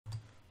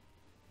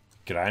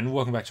G'day and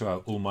welcome back to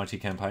our Ulmighty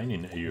campaign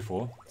in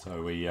EU4.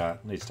 So we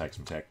need to take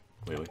some tech,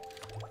 clearly.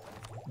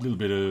 A little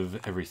bit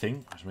of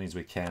everything, which means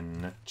we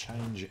can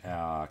change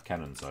our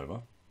cannons over.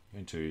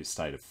 Into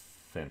state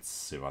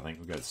offensive, I think.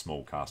 We'll go to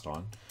small cast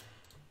iron.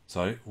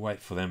 So, wait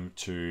for them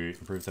to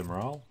improve their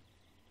morale?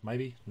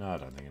 Maybe? No, I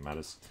don't think it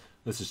matters.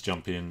 Let's just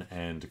jump in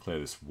and declare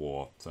this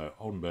war. So,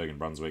 Oldenbug and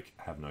Brunswick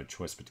have no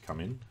choice but to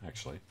come in,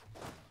 actually.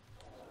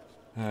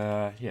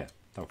 Yeah,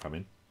 they'll come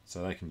in.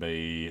 So they can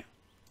be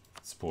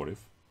supportive.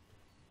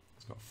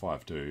 It's got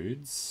 5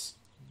 dudes.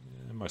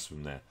 Yeah, most of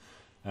them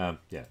there.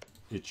 Yeah,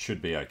 it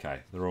should be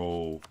okay. They're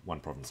all 1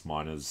 province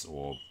miners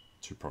or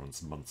 2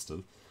 province monsters.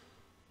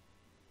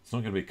 It's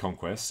not going to be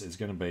conquest. It's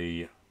going to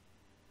be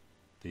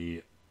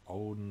the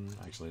Olden...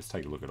 Actually, let's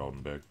take a look at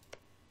Oldenburg.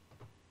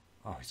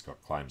 Oh, he's got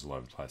claims all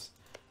over the place.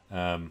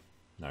 No,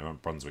 we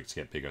want Brunswick to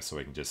get bigger so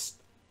we can just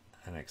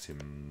annex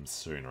him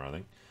sooner, I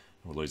think.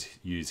 We'll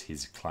use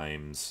his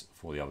claims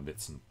for the other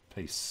bits and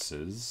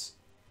pieces.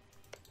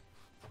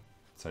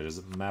 So does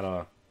it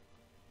matter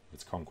if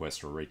it's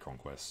conquest or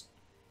reconquest?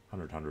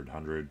 100, 100,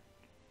 100.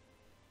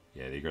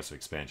 Yeah, the aggressive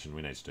expansion,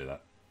 we need to do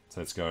that.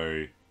 So let's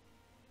go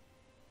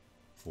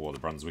for the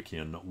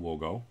Brunswickian war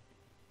goal.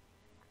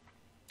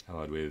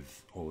 Allied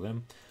with all of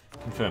them.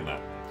 Confirm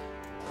that.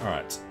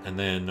 Alright, and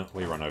then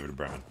we run over to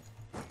Bremen.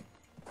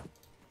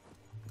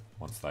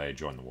 Once they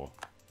join the war.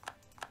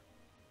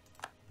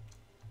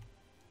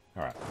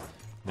 Alright,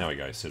 now we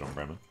go sit on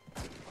Bremen.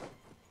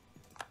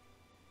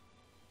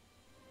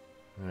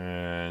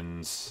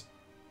 And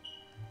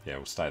yeah,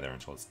 we'll stay there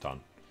until it's done.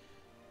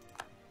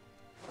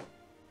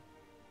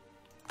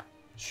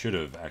 Should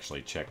have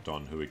actually checked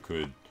on who we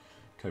could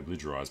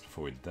co-belligerise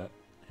before we did that.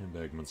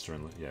 Hamburg, Munster,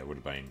 and yeah, it would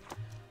have been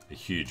a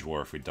huge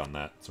war if we'd done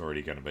that. It's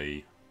already going to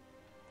be,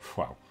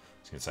 well,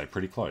 I was going to say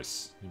pretty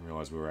close. Didn't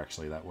realise we were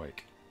actually that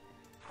weak.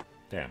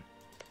 Damn.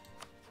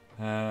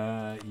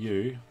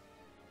 You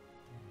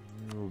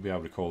will be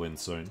able to call in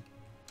soon.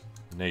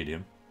 Need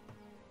him.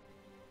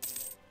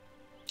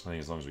 I think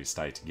as long as we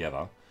stay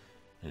together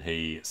and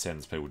he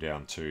sends people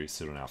down to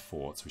sit on our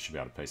forts, we should be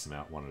able to piece them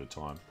out one at a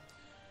time.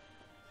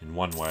 In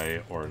one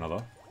way or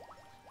another.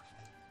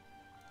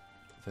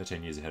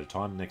 13 years ahead of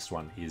time. Next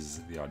one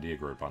is the idea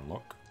group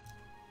unlock.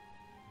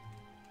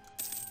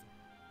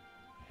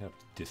 Help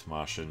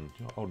Dithmarschen.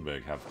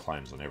 Oldenburg have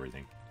claims on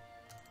everything.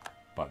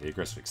 But the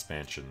aggressive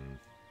expansion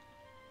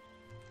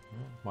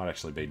might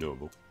actually be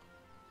doable.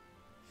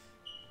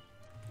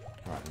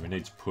 Alright, we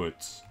need to put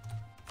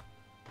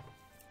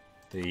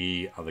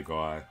the other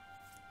guy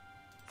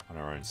on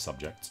our own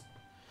subject.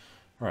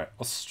 Alright,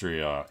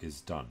 Austria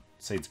is done.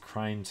 Cedes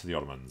Crane to the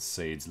Ottomans.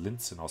 Cedes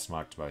Linz and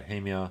Ostmark to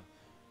Bohemia.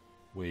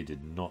 We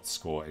did not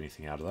score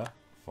anything out of that.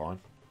 Fine.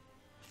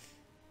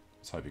 I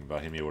was hoping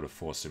Bohemia would have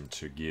forced him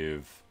to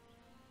give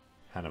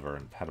Hanover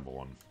and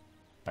Paderborn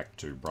back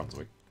to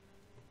Brunswick.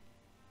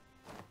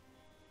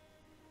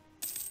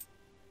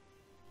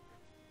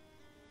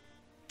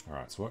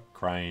 Alright, so what?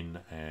 Crane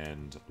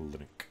and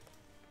Linux.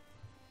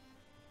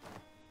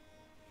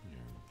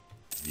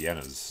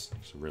 Vienna's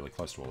actually really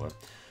close to all that.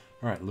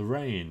 Alright,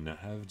 Lorraine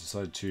have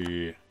decided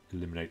to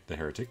eliminate the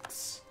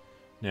heretics.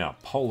 Now,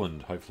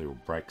 Poland hopefully will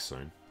break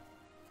soon.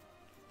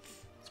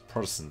 It's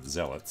Protestant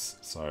zealots,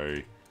 so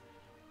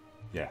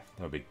yeah,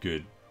 that'll be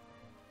good.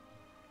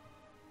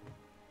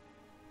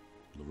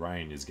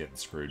 Lorraine is getting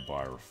screwed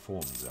by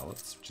Reform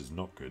zealots, which is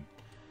not good.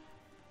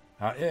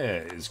 Our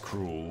air is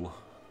cruel.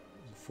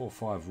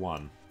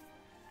 451.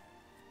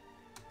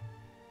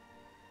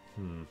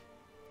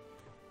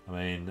 I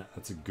mean,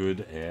 that's a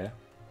good air.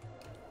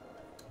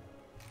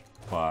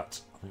 But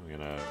I think we're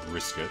going to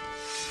risk it.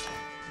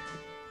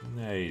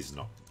 No, he's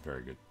not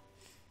very good.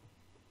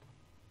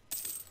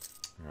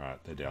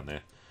 Alright, they're down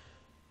there.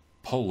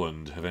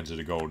 Poland have entered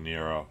a golden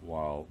era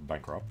while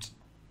bankrupt.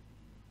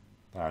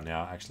 They are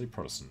now actually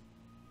Protestant.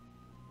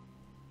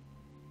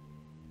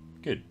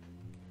 Good.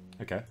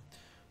 Okay.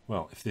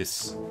 Well, if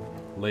this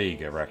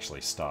league ever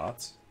actually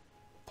starts,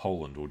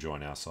 Poland will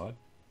join our side.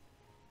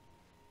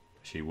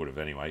 She would have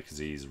anyway, because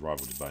he's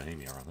rival to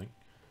Bohemia, I think.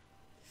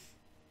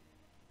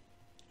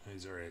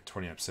 He's already at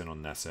 28%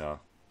 on Nassau.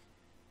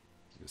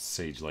 He's a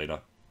siege leader.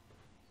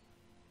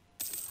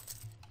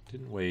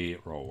 Didn't we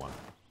roll one?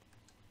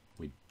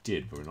 We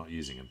did, but we're not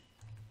using him.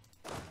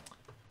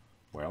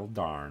 Well,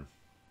 darn.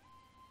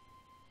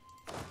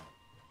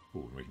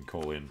 Ooh, we can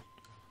call in...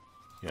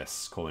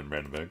 Yes, call in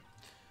Brandenburg.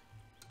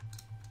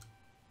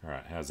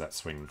 Alright, how's that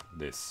swing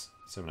this?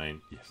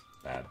 17? Yes,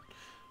 bad.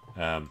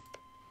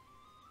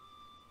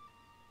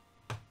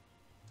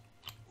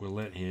 We'll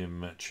let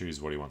him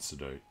choose what he wants to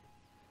do.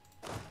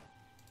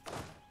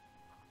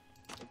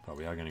 But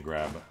we are going to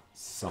grab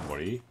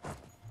somebody.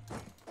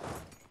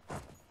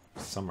 For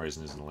some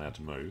reason isn't allowed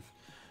to move.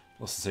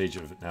 Lost the siege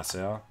of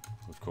Nassau,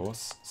 of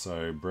course.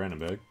 So,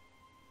 Brandenburg,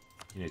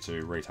 you need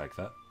to retake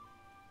that.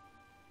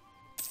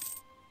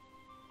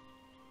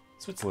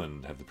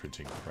 Switzerland have the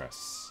printing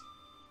press.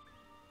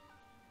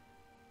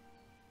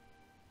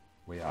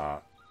 We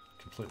are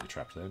completely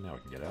trapped there. Now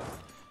we can get out.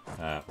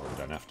 Well, we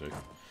don't have to.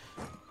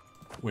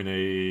 We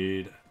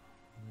need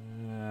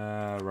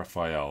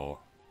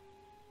Raphael.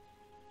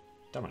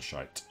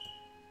 Demonstrate.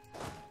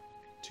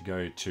 To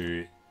go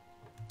to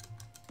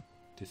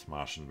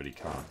Dithmarschen, but he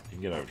can't. He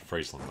can get over to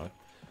Friesland though.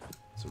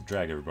 So we'll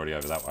drag everybody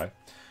over that way.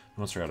 And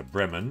once we're out of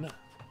Bremen,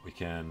 we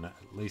can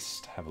at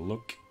least have a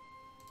look.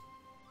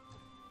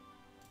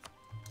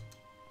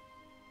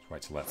 Let's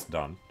wait till that's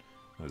done.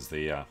 There's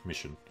the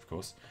mission, of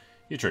course.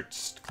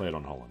 Utrecht declared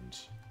on Holland,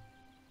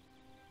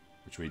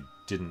 which we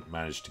didn't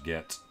manage to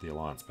get the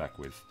alliance back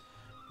with.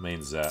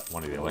 Means that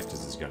one of the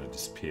electors is going to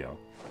disappear.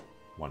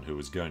 One who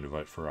was going to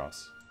vote for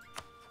us.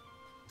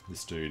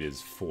 This dude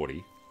is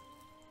 40.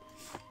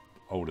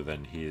 Older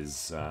than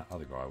his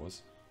other guy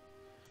was.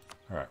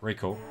 Alright,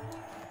 recall.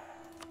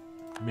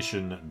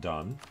 Mission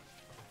done.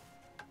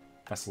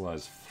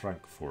 Vassalize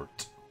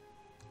Frankfurt.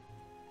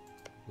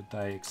 Would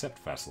they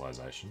accept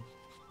vassalization?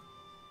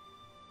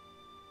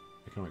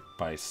 Economic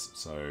base,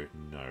 so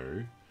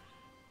no.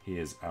 He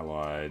is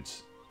allied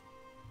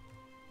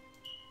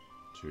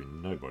to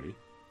nobody.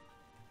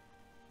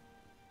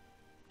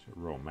 To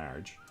royal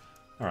marriage.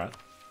 Alright.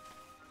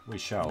 We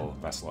shall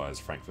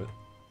vassalize Frankfurt.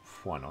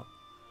 Why not?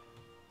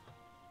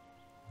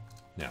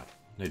 Now,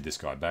 need this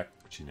guy back,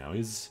 which he now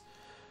is.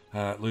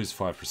 Lose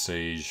 5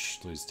 prestige,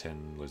 lose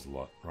 10, lose a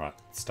lot. Right,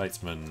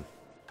 statesman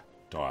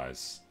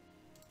dies.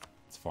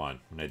 It's fine,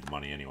 we need the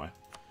money anyway.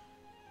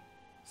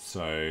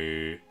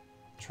 So,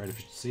 trade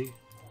efficiency.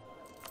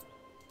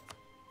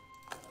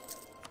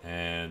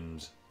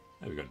 And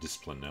we've got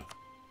discipline now.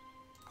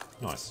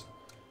 Nice.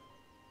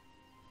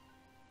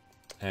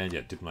 And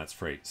yeah, diplomat's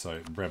free.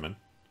 So, Bremen,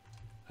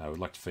 I would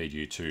like to feed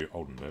you to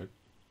Oldenbug.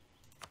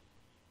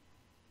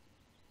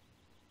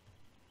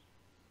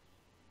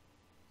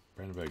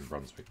 Brandenburg and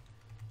Brunswick.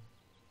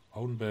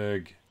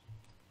 Oldenburg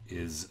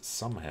is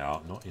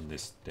somehow not in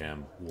this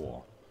damn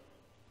war.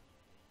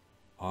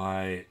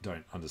 I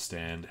don't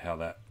understand how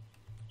that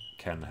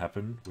can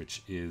happen,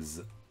 which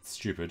is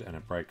stupid, and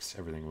it breaks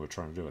everything we're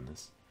trying to do in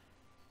this.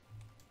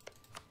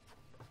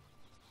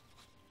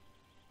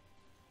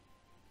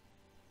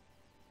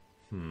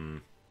 I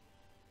mean,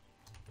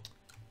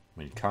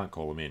 you can't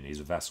call him in. He's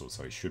a vassal,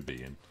 so he should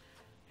be in.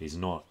 He's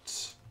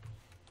not,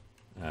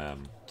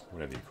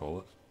 whatever you call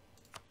it.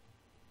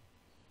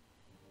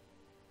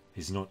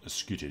 He's not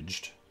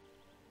escutaged.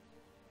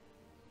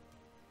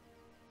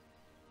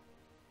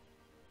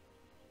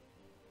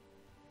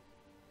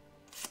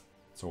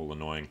 It's all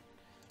annoying.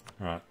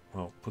 Alright,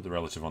 well, put the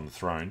relative on the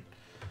throne.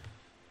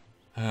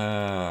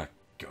 God.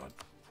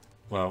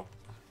 Well,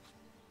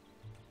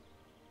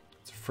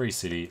 it's a free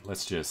city.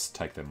 Let's just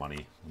take their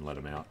money and let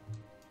them out.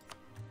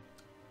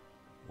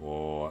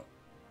 Or,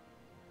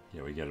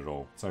 yeah, we get it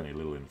all. It's only a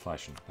little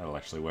inflation. That'll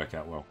actually work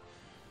out well.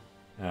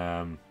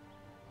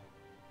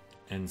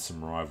 End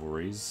some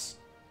rivalries.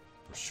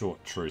 A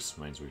short truce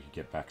means we could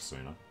get back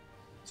sooner.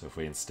 So if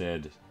we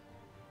instead...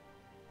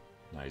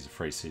 No, he's a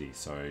free city,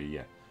 so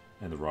yeah.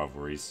 End the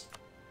rivalries.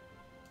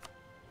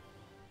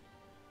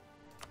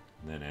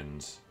 And then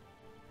end...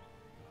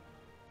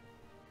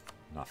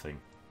 Nothing.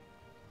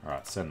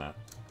 Alright, send that.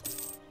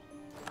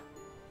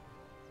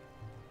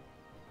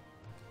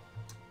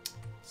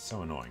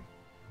 So annoying.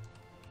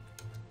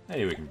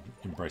 Hey, we can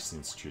embrace the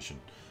institution.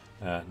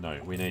 No,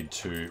 we need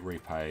to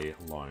repay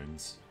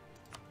loans.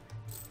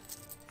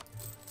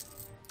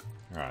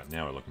 Alright,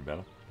 now we're looking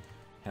better.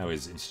 How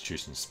is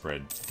institution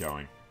spread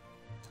going?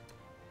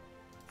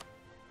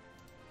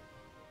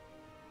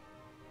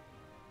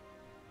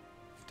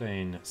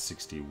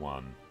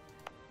 $1561.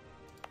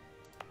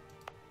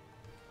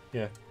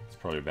 Yeah, it's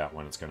probably about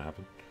when it's going to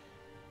happen.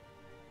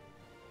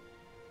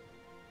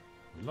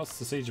 We lost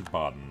the siege of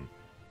Baden.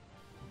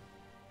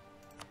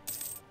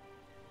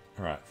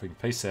 Alright, if we can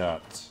piece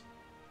out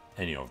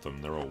any of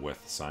them, they're all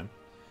worth the same.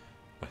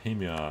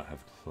 Bohemia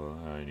have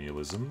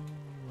colonialism.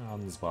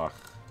 Ansbach.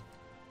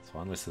 So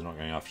unless they're not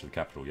going after the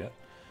capital yet.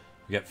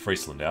 We get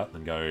Friesland out,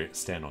 then go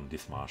stand on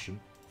Dithmarschen.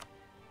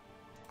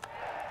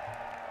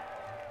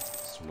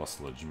 Still lost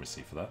the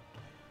legitimacy for that.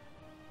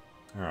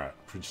 Alright,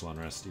 provincial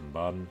unrest in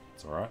Baden.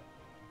 It's alright.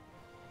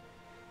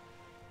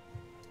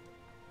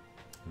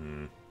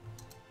 Need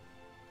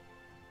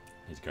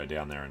to go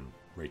down there and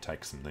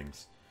retake some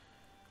things.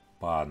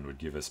 Baden would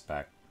give us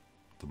back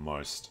the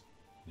most.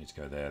 Need to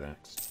go there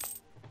next.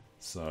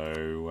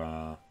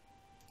 So,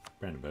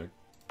 Brandenburg.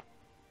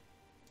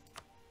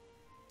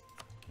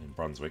 And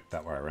Brunswick,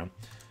 that way around.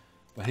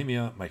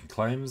 Bohemia, making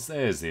claims.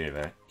 There's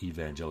the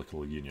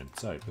Evangelical Union.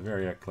 So,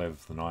 Bavaria,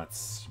 Clev, the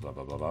Knights, blah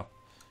blah blah blah.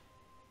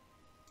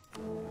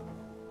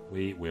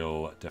 We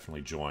will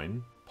definitely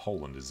join.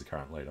 Poland is the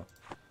current leader.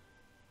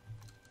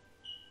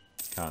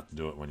 Can't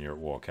do it when you're at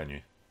war, can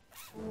you?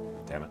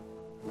 Damn it.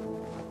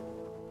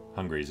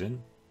 Hungary's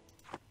in.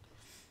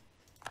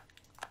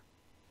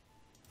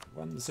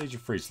 Won the siege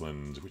of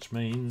Friesland, which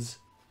means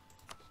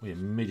we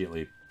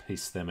immediately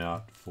piece them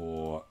out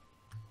for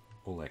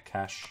all their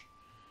cash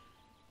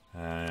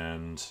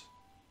and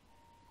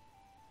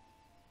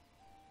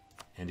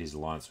end his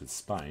alliance with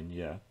Spain.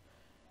 Yeah,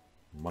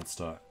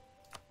 Munster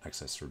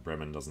access through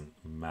Bremen doesn't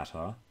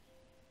matter.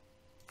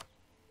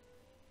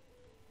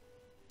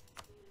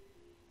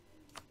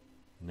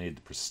 Need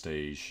the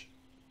prestige.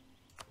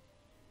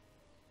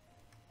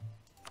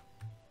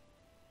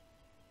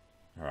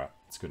 Alright,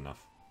 it's good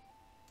enough.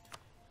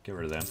 Get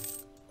rid of them.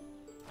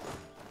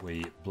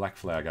 We black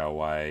flag our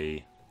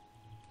way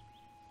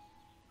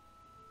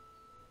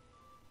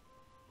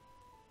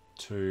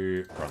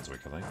to Brunswick,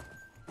 I think.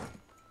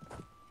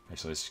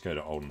 Actually, let's just go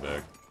to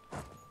Oldenbug.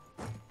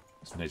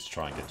 So we need to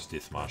try and get to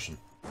Dithmarschen.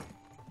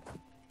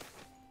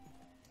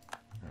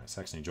 Alright,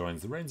 Saxony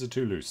joins. The reins are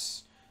too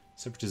loose.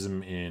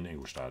 Separatism in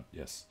Ingolstadt,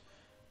 yes.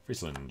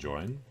 Friesland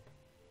join.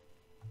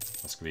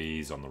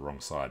 Muscovy's on the wrong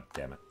side,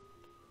 damn it.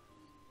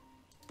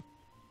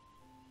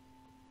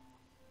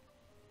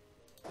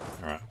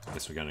 Alright, I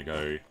guess we're going to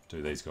go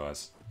do these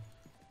guys.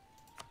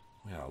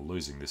 We are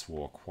losing this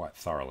war quite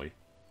thoroughly.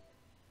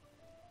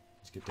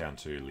 Let's get down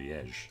to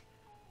Liège.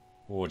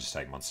 Or just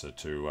take Munster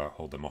to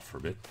hold them off for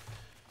a bit.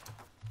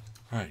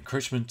 Alright,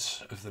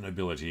 encroachment of the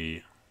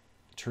nobility.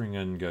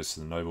 Thuringen goes to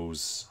the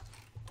nobles,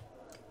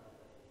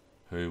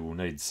 who will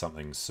need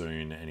something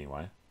soon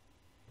anyway.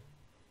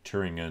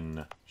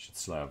 Thuringen should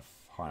still have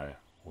high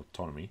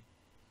autonomy.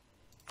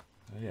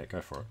 Yeah,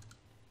 go for it.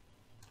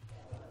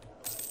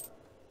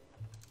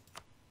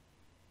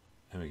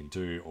 And we can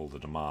do all the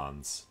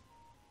demands.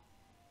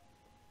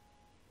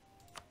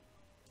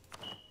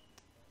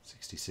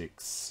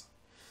 66.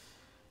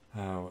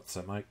 What's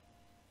that, mate?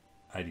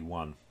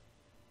 81.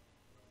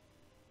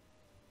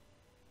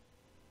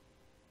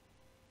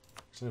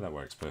 So that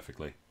works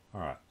perfectly.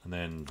 Alright, and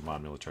then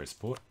demand military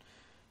support.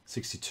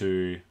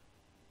 62.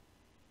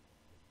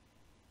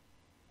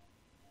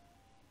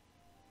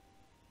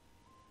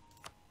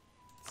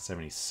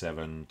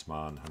 77,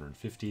 demand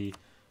 150.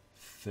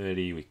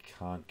 30, we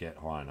can't get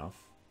high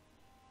enough.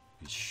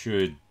 We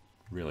should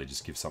really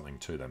just give something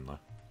to them, though.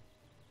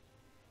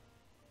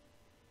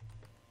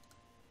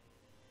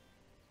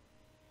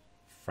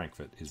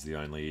 Frankfurt is the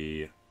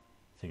only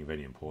thing of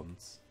any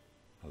importance,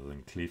 other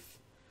than Cliff.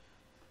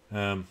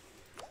 No,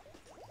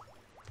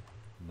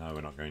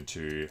 we're not going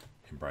to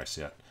embrace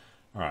yet.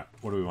 Alright,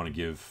 what do we want to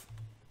give?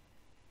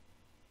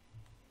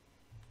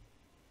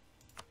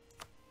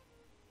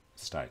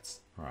 States.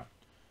 Alright.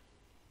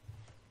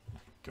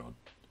 God.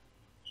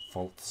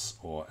 Pfalz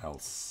or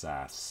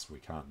Alsace. We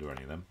can't do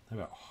any of them. How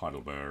about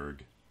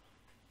Heidelberg?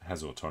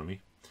 Has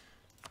autonomy.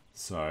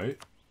 So,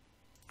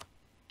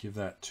 give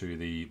that to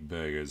the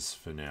burghers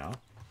for now.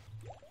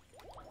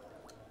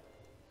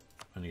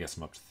 Only gets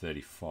them up to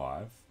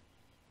 35.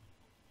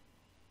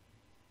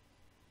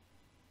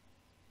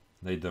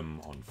 Need them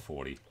on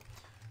 40.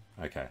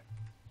 Okay.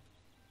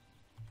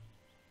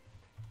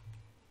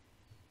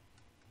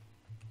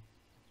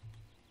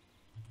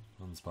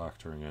 Ansbach,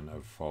 Thuringen,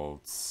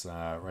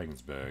 Pfalz,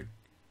 Regensburg,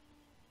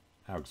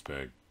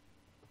 Augsburg.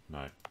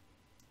 No.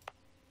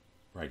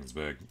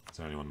 Regensburg is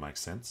the only one that makes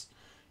sense.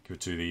 Give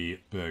it to the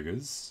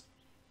burghers.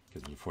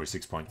 Gives them to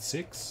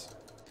 46.6.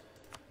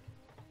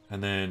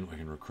 And then we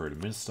can recruit a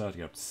minister to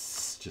get up to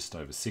just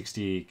over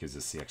 60. Gives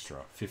us the extra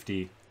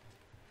 50.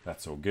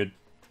 That's all good.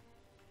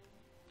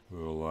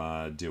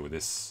 We'll deal with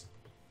this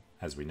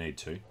as we need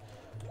to. And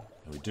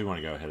we do want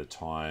to go ahead of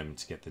time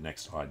to get the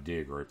next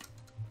idea group.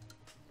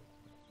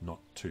 Not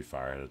too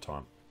far ahead of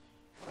time.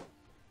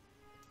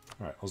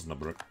 Alright,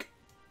 Osnabrück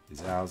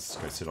is ours.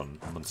 Go sit on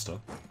Munster.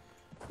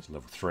 It's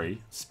level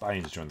 3.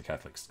 Spain's joined the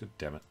Catholics. God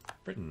damn it.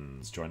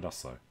 Britain's joined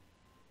us though.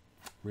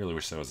 Really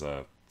wish there was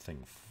a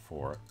thing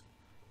for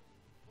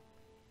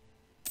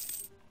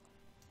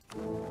it.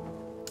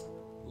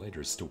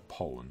 Later is still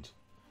Poland.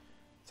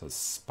 So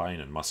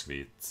Spain and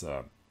Muscovy, it's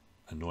an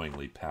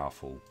annoyingly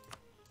powerful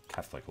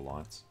Catholic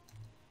alliance.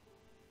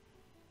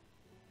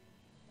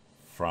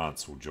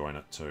 France will join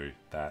it too.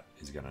 That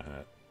is going to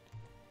hurt.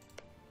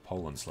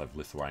 Poland's left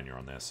Lithuania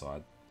on their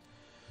side.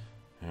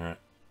 Alright.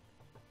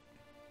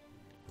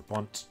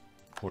 Brabant,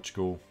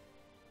 Portugal.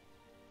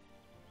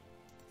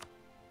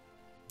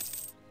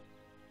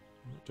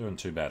 Not doing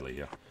too badly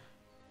here.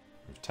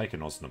 We've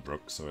taken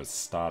Osnabrück, so it's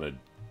started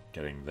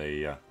getting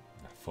the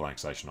full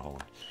annexation of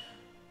Holland.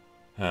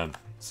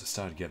 So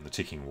started getting the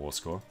ticking war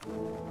score.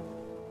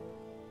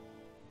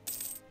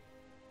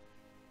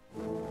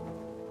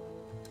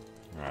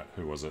 Alright,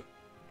 who was it?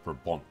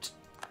 Brabant.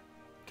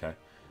 Okay.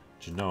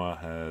 Genoa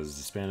has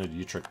disbanded.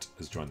 Utrecht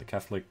has joined the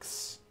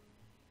Catholics.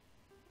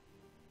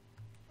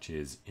 Which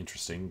is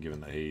interesting, given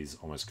that he's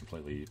almost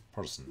completely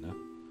Protestant now.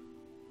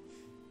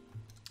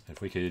 If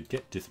we could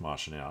get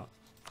Dithmarschen out...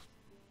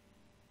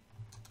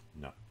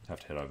 No, have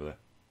to head over there.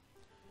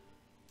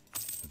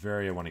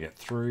 Bavaria want to get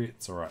through.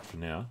 It's alright for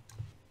now.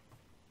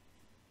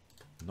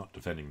 Not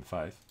defending the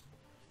faith.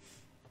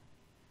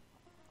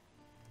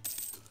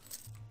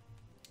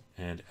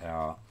 And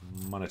our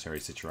monetary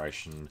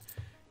situation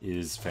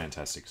is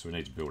fantastic, so we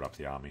need to build up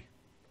the army.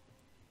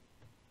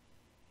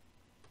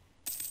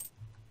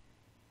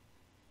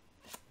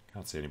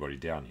 Can't see anybody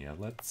down here.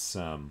 Let's,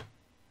 yeah.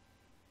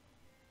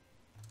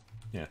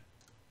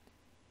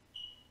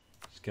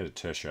 Let's get a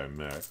Tertio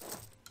Merc.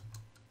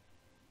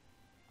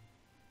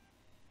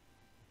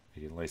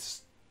 We can at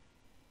least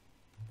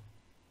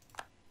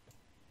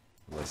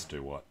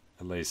do what?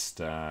 at least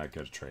go to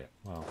Triet.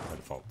 Well, by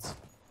defaults.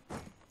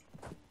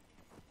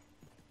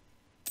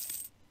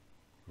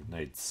 We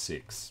need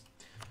 6.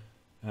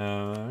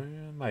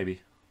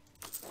 Maybe.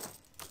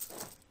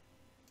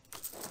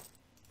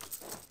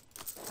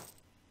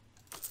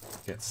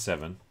 Get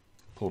 7.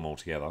 Pull them all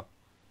together.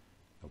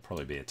 They'll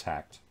probably be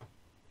attacked.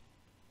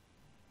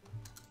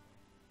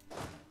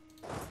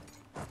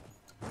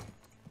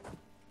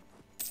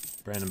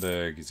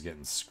 Brandenburg is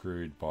getting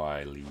screwed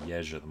by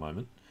Liège at the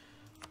moment.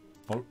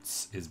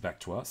 Bolts is back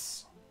to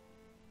us.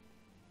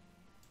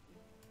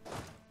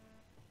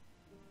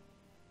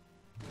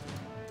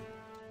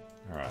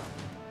 Alright.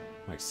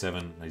 Make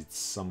 7. Needs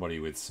somebody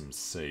with some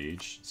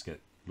siege. Let's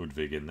get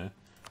Ludwig in there.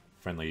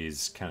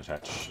 Friendlies can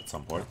attach at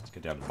some point. Let's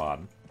get down to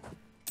Baden.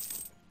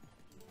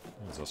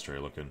 How's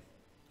Austria looking?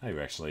 Hey,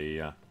 we're actually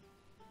not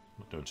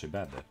doing too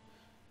bad there.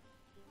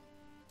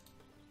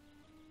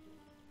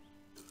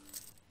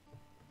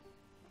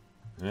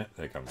 Yeah,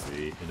 there comes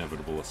the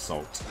inevitable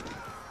assault.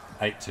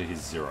 8 to his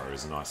 0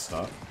 is a nice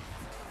start.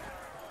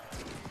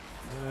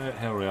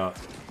 Held out.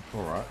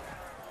 Alright.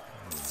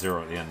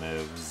 0 at the end there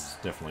was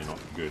definitely not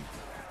good.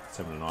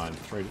 7 to 9,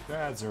 3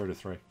 to 0 to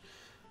 3.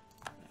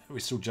 We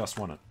still just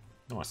won it.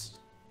 Nice.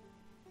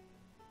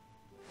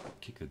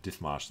 Kick the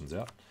Dithmarschens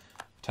out.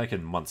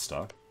 Taken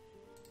Munster.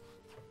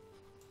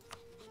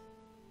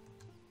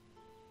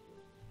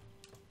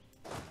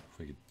 If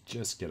we could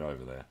just get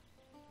over there.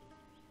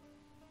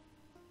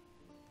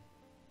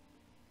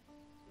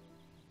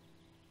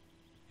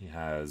 He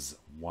has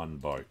 1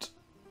 boat.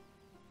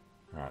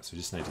 Alright, so we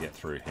just need to get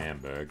through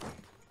Hamburg.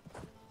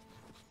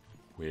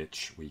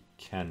 Which we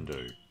can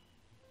do.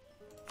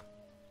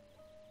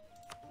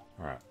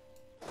 Alright.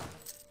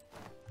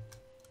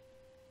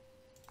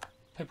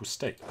 Papal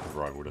State have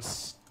rivaled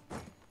us.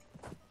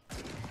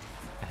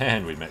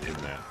 And we met him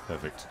there.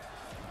 Perfect.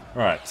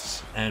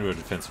 Alright, and we're a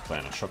defensive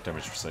planner. Shock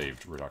damage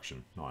received.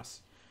 Reduction. Nice.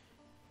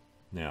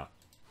 Now,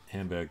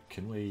 Hamburg,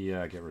 can we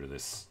get rid of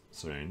this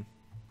soon?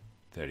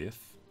 30th.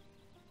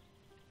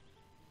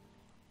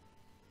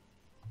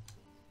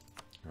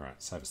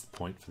 Alright, save us the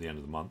point for the end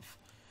of the month.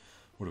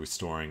 What are we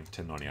storing?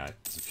 1098.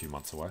 It's a few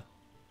months away.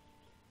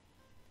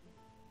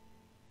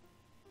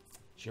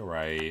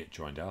 Giray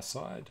joined our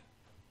side.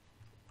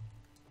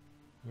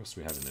 Who else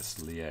do we have in this?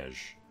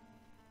 Liège.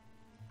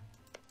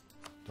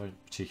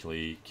 Don't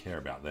particularly care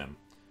about them.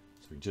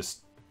 So we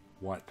just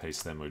white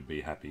piece them, would be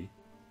happy.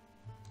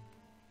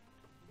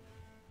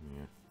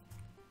 Yeah.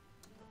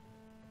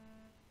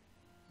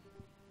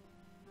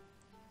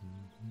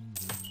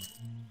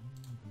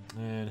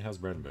 And how's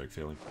Brandenburg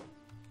feeling?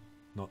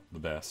 Not the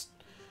best.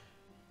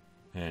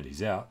 And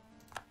he's out.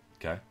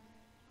 Okay.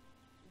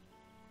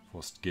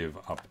 Forced to give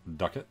up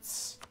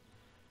ducats.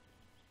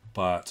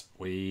 But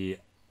we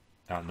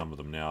outnumber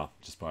them now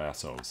just by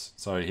ourselves.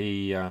 So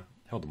he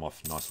held them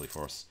off nicely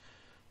for us.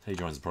 He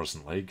joins the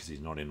Protestant League because he's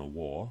not in a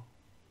war.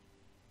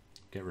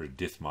 Get rid of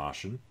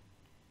Dithmarschen.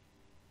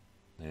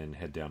 Then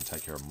head down and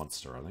take care of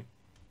Munster, I think.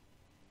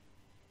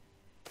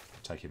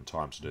 Take him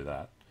time to do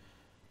that.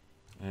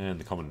 And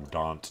the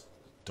Commandant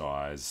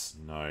dies.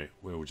 No,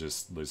 we'll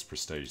just lose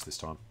prestige this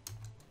time.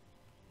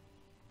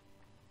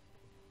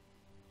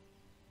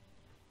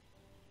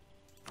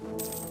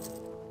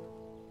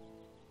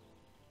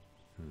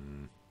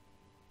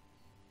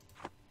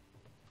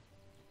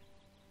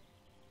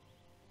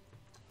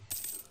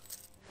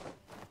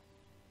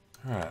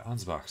 Alright,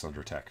 Ansbach's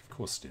under attack. Of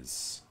course it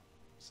is.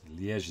 So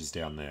Liège is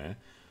down there.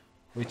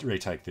 We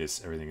retake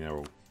this, everything there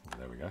will...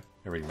 There we go.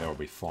 Everything there will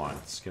be fine.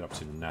 Let's get up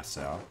to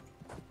Nassau.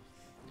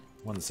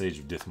 Won the siege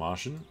of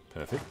Dithmarschen.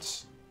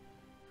 Perfect.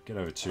 Get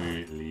over to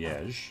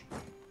Liège.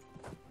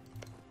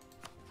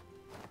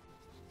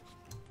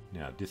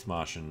 Now,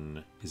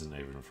 Dithmarschen isn't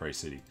even a free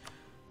city.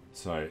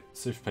 So,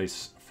 civil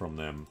peace from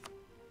them.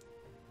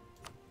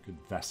 Could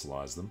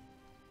vassalize them.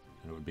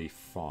 And it would be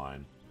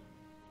fine.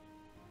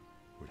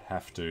 Would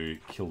have to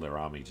kill their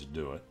army to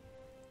do it.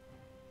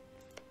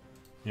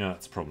 Yeah,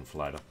 that's a problem for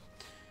later.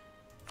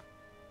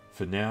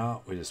 For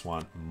now, we just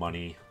want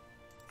money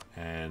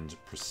and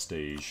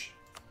prestige.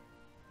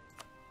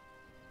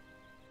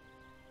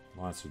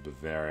 Alliance with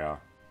Bavaria.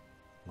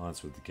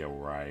 Alliance with the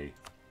Gelray.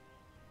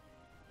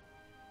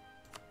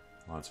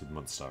 Alliance with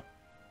Munster.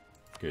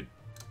 Good.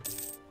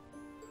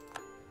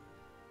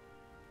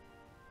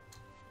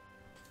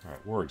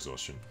 Alright, war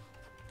exhaustion.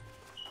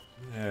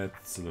 Yeah,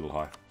 it's a little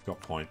high. Got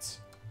points.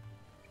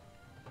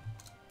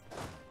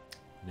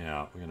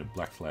 Now, we're going to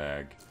black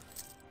flag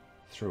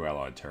through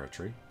Allied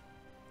territory.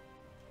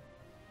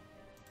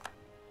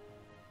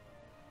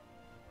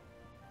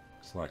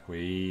 Looks like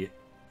we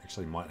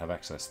actually might have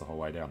access the whole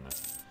way down there.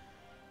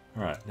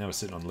 Alright, now we're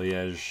sitting on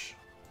Liège.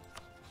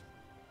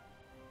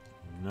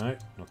 No,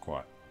 not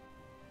quite.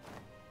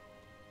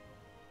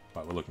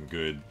 But we're looking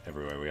good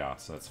everywhere we are,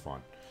 so that's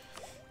fine.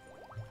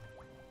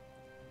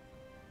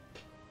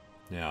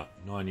 Now,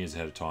 9 years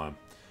ahead of time.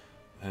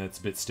 It's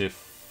a bit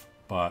stiff,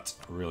 but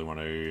I really want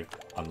to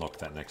unlock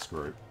that next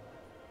group.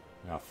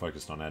 We are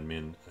focused on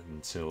admin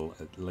until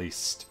at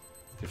least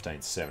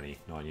 1570,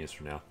 9 years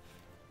from now.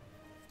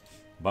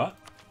 But,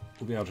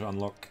 we'll be able to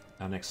unlock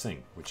our next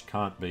thing, which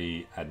can't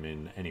be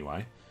admin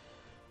anyway.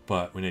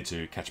 But we need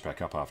to catch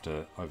back up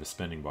after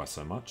overspending by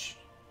so much.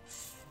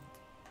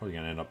 Probably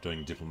going to end up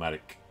doing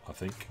diplomatic, I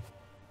think.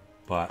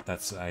 But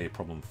that's a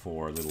problem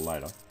for a little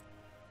later.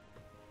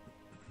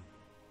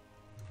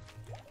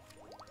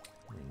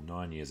 We're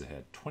 9 years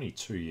ahead.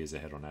 22 years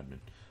ahead on admin.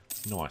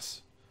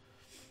 Nice.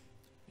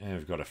 And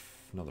we've got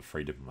another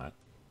free diplomat.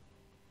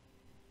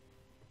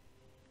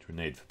 Which we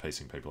need for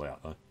piecing people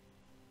out, though.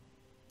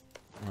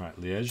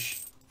 Alright,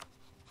 Liège.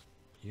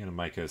 You're going to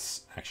make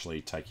us actually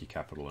take your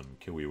capital and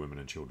kill your women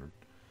and children.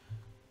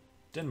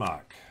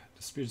 Denmark.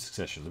 Disputed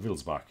succession. The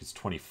Wittelsbach is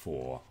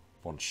 24.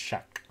 Von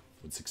Schack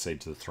would succeed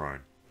to the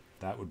throne.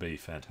 That would be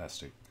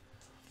fantastic.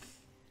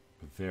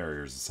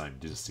 Bavaria is the same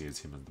dynasty as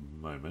him at the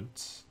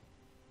moment.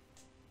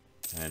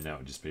 And now it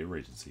would just be a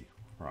regency.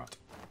 Right.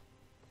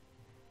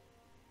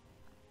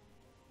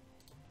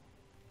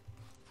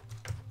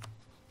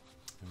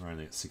 And we're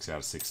only at 6 out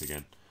of 6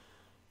 again.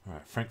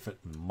 Alright, Frankfurt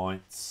and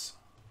Mainz.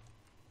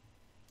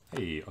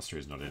 Hey,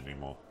 Austria's not in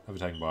anymore.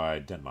 Overtaken by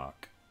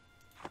Denmark.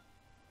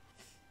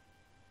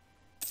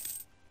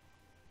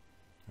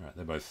 Alright,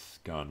 they're both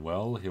going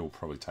well. He'll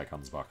probably take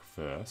Ansbach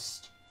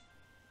first.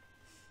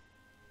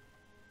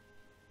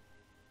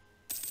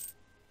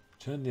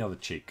 Turn the other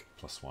cheek,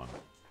 +1.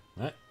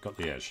 No, got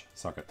Liège.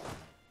 Suck it.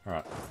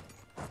 Alright.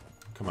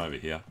 Come over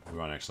here. We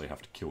won't actually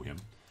have to kill him.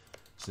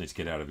 Just need to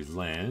get out of his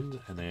land.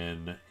 And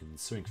then, in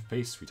suing for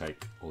peace, we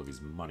take all of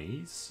his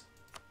monies.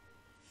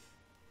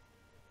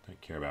 Don't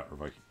care about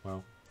revoking.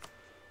 Well,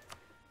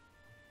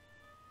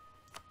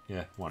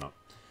 yeah, why not?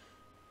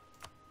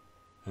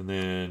 And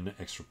then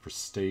extra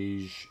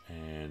prestige,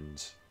 and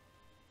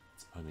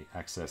it's only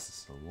access.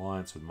 It's an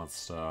alliance with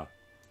Munster.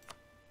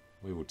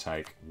 We will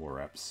take war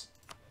reps.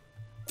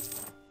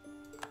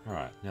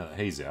 Alright, now that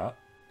he's out,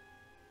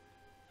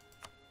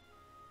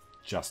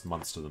 just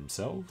Munster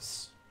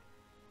themselves.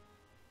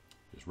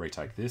 Just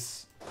retake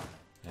this,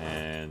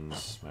 and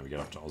maybe get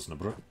up to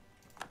Osnabrück.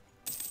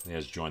 He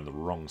has joined the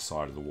wrong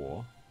side of the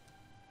war.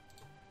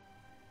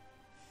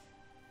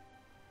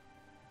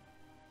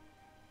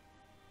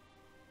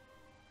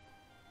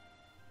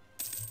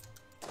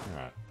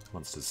 Alright,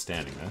 Munster's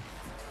standing there.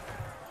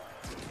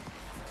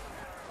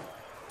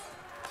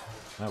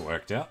 That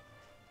worked out.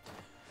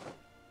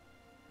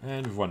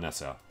 And we've won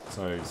Nassau.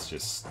 So let's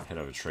just head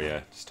over to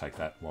Trier, just take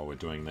that while we're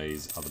doing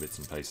these other bits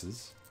and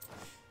pieces.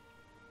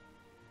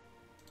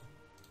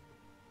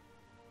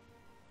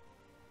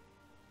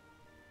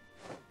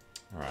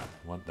 Alright,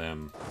 want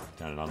them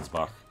down in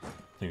Ansbach. I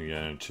think we're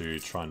going to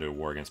try and do a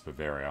war against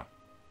Bavaria.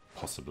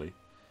 Possibly.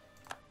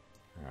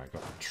 Alright,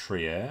 got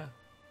Trier.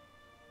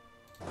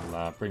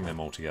 We'll bring them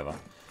all together.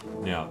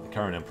 Now, the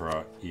current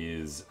emperor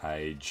is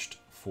aged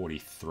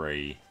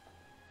 43.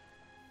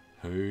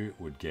 Who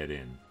would get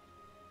in?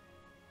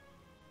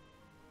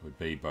 It would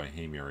be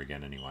Bohemia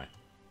again anyway.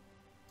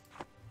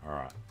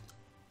 Alright.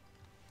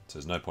 So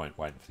there's no point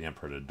waiting for the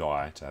emperor to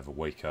die to have a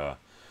weaker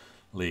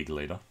league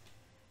leader.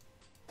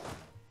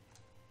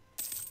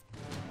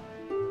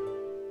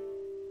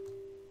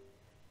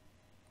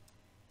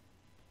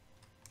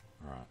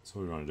 Alright, so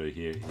what we want to do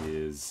here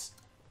is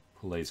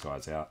pull these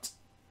guys out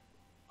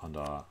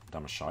under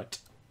Dammerscheid.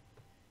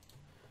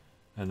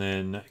 And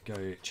then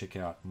go check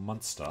out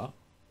Munster.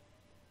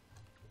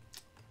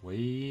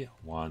 We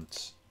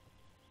want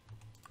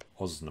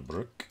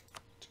Osnabrück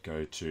to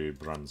go to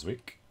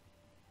Brunswick.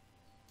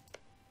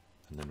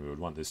 And then we would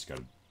want this to go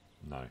to...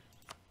 No.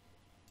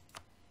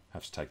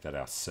 Have to take that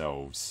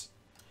ourselves.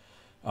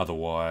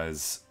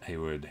 Otherwise, he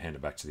would hand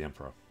it back to the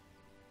Emperor.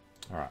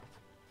 Alright.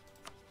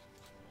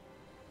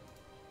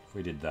 If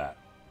we did that,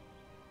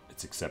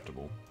 it's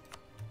acceptable.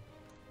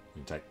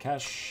 We can take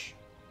cash.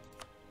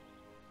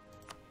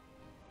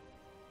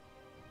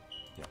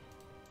 Yeah.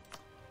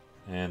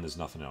 And there's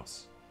nothing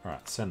else.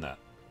 Alright, send that.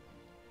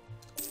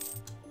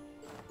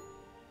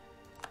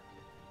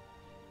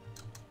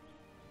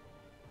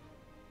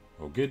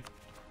 All good.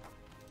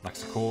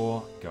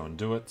 Laxacor, go and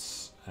do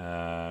it.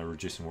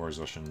 Reducing war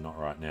exhaustion, not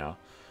right now.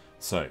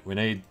 So, we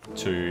need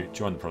to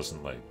join the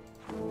Protestant League.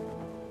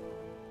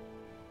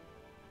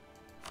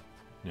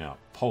 Now,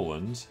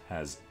 Poland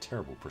has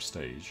terrible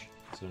prestige,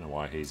 so I don't know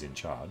why he's in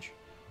charge.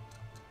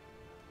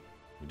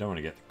 We don't want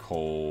to get the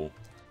call,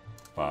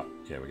 but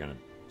yeah, we're going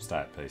to stay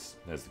at peace.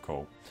 There's the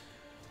call.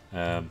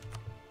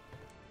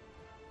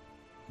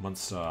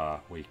 Munster,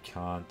 we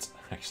can't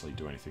actually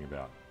do anything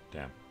about.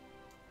 Damn.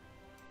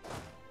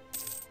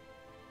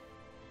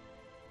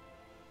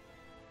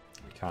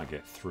 We can't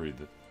get through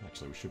the...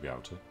 Actually, we should be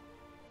able to.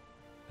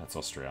 That's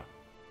Austria.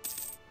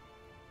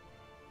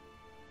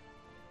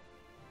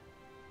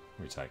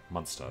 We take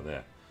Munster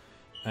there.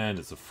 And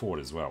it's a fort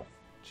as well.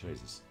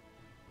 Jesus.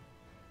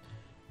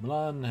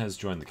 Milan has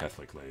joined the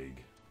Catholic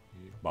League.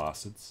 You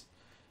bastards.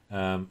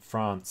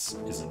 France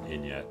isn't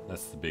in yet.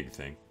 That's the big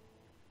thing.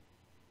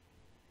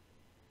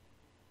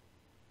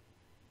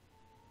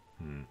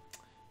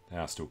 They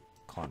are still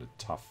kind of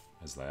tough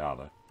as they are,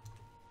 though.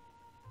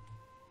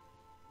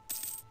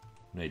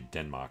 Need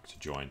Denmark to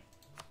join.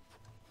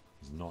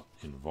 He's not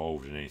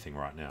involved in anything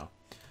right now.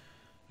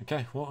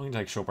 Okay, well, I'm going to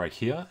take a short break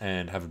here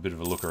and have a bit of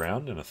a look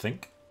around and a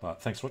think.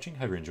 But thanks for watching,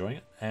 hope you're enjoying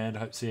it, and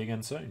hope to see you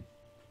again soon.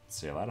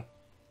 See you later.